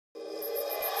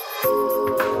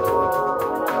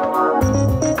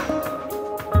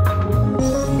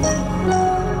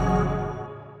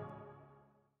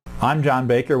I'm John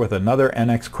Baker with another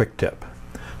NX Quick Tip.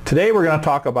 Today we're going to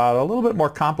talk about a little bit more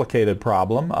complicated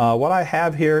problem. What I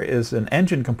have here is an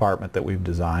engine compartment that we've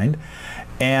designed,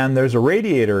 and there's a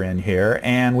radiator in here,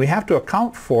 and we have to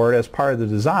account for it as part of the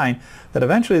design that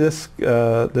eventually this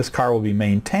car will be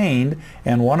maintained,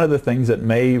 and one of the things that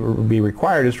may be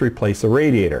required is to replace the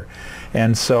radiator.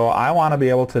 And so I want to be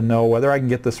able to know whether I can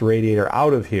get this radiator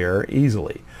out of here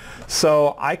easily.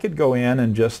 So I could go in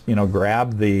and just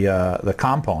grab the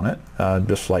component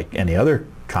just like any other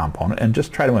component and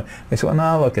just try to. They say, well,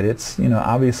 no, look at it. It's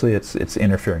obviously it's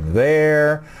interfering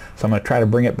there. So I'm going to try to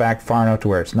bring it back far enough to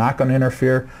where it's not going to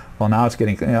interfere. Well, now it's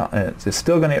getting it's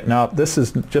still going to. No, this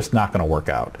is just not going to work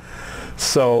out.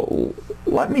 So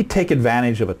let me take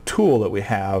advantage of a tool that we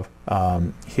have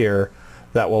here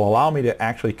that will allow me to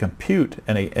actually compute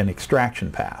an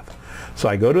extraction path. So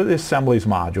I go to the assemblies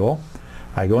module.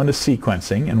 I go into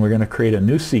sequencing, and we're going to create a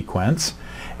new sequence,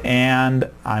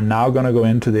 and I'm now going to go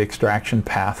into the extraction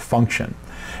path function.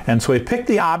 And so we pick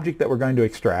the object that we're going to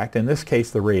extract, in this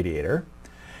case the radiator,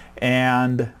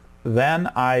 and then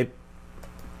I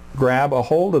grab a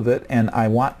hold of it and I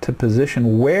want to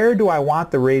position where do I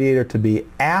want the radiator to be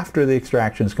after the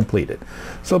extraction is completed.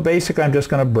 So basically I'm just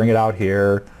going to bring it out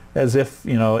here as if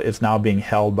it's now being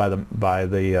held by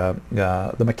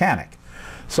the mechanic.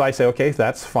 So I say, okay,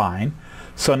 that's fine.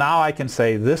 So now I can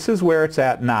say this is where it's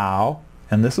at now,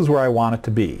 and this is where I want it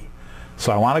to be.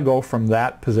 So I want to go from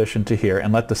that position to here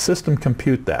and let the system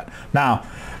compute that. Now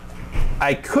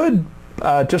I could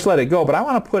just let it go, but I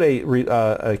want to put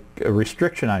a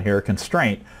restriction on here, a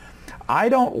constraint. I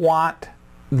don't want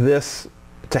this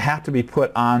to have to be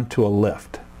put onto a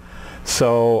lift.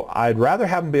 So I'd rather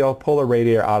have them be able to pull the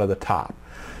radiator out of the top.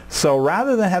 So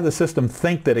rather than have the system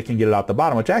think that it can get it out the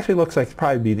bottom, which actually looks like it'd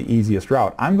probably be the easiest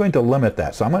route, I'm going to limit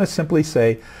that. So I'm going to simply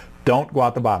say don't go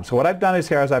out the bottom. So what I've done is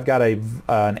here is I've got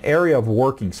an area of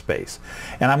working space,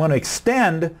 and I'm going to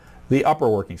extend the upper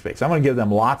working space. I'm going to give them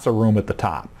lots of room at the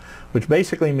top, which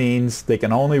basically means they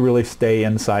can only really stay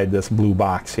inside this blue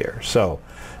box here. So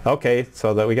okay,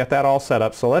 so that we got that all set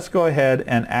up. So let's go ahead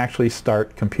and actually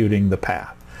start computing the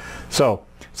path. So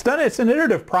it's an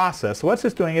iterative process. So what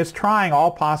it's doing is trying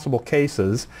all possible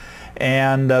cases,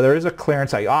 and there is a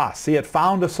clearance. See, it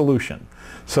found a solution.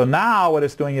 So now what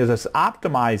it's doing is it's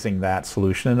optimizing that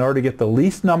solution in order to get the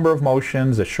least number of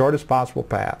motions, the shortest possible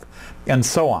path, and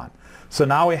so on. So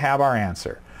now we have our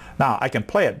answer. Now I can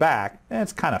play it back, and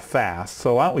it's kind of fast.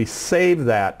 So why don't we save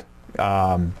that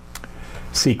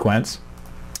sequence,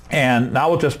 and now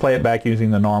we'll just play it back using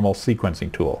the normal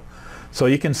sequencing tool. So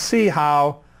you can see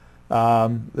how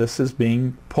this is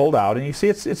being pulled out, and you see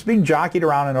it's being jockeyed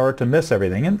around in order to miss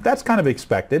everything, and that's kind of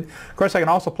expected. Of course, I can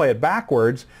also play it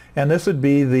backwards, and this would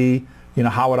be the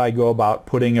how would I go about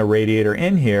putting a radiator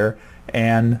in here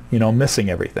and missing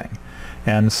everything.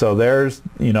 And so there's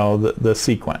the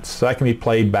sequence. So that can be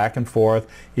played back and forth.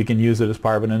 You can use it as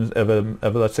part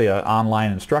of let's say an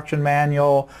online instruction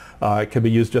manual. It could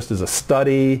be used just as a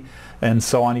study, and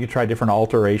so on. You can try different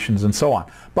alterations and so on.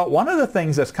 But one of the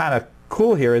things that's kind of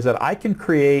cool here is that I can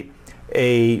create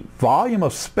a volume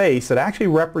of space that actually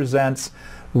represents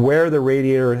where the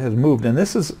radiator has moved, and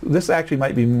this actually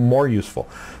might be more useful.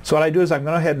 So what I do is I'm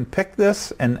going to go ahead and pick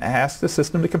this and ask the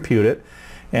system to compute it,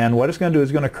 and what it's going to do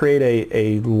is going to create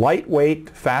a lightweight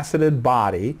faceted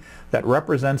body that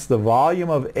represents the volume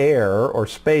of air or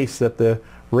space that the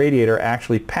radiator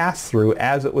actually passed through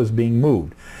as it was being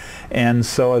moved. And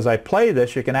so as I play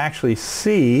this, you can actually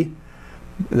see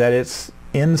that it's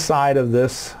inside of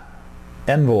this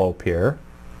envelope here,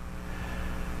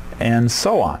 and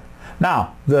so on.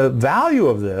 Now the value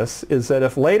of this is that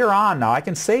if later on, now I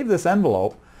can save this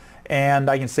envelope, and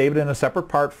I can save it in a separate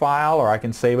part file, or I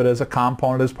can save it as a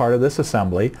component as part of this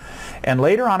assembly, and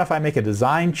later on if I make a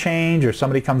design change, or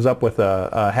somebody comes up with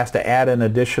has to add an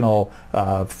additional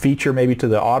feature maybe to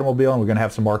the automobile, and we're going to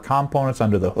have some more components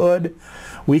under the hood,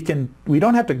 we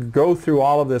don't have to go through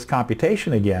all of this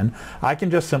computation again. I can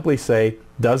just simply say,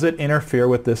 does it interfere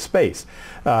with this space?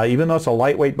 Even though it's a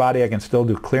lightweight body, I can still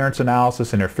do clearance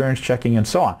analysis, interference checking, and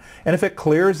so on. And if it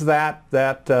clears that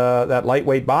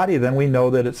lightweight body, then we know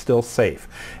that it's still safe.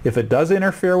 If it does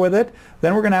interfere with it,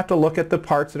 then we're going to have to look at the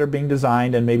parts that are being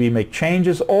designed and maybe make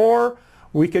changes, or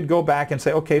we could go back and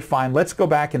say, okay, fine, let's go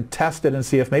back and test it and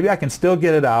see if maybe I can still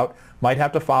get it out. Might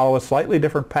have to follow a slightly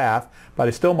different path, but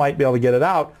I still might be able to get it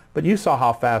out. But you saw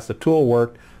how fast the tool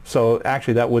worked, so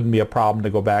actually that wouldn't be a problem to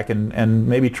go back and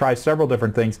maybe try several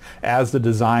different things as the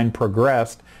design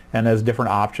progressed and as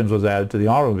different options was added to the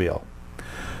automobile.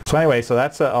 So anyway, so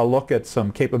that's a look at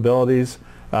some capabilities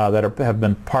that have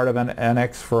been part of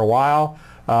NX for a while.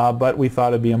 but we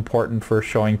thought it'd be important for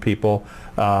showing people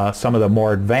some of the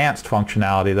more advanced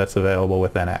functionality that's available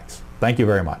with NX. Thank you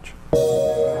very much.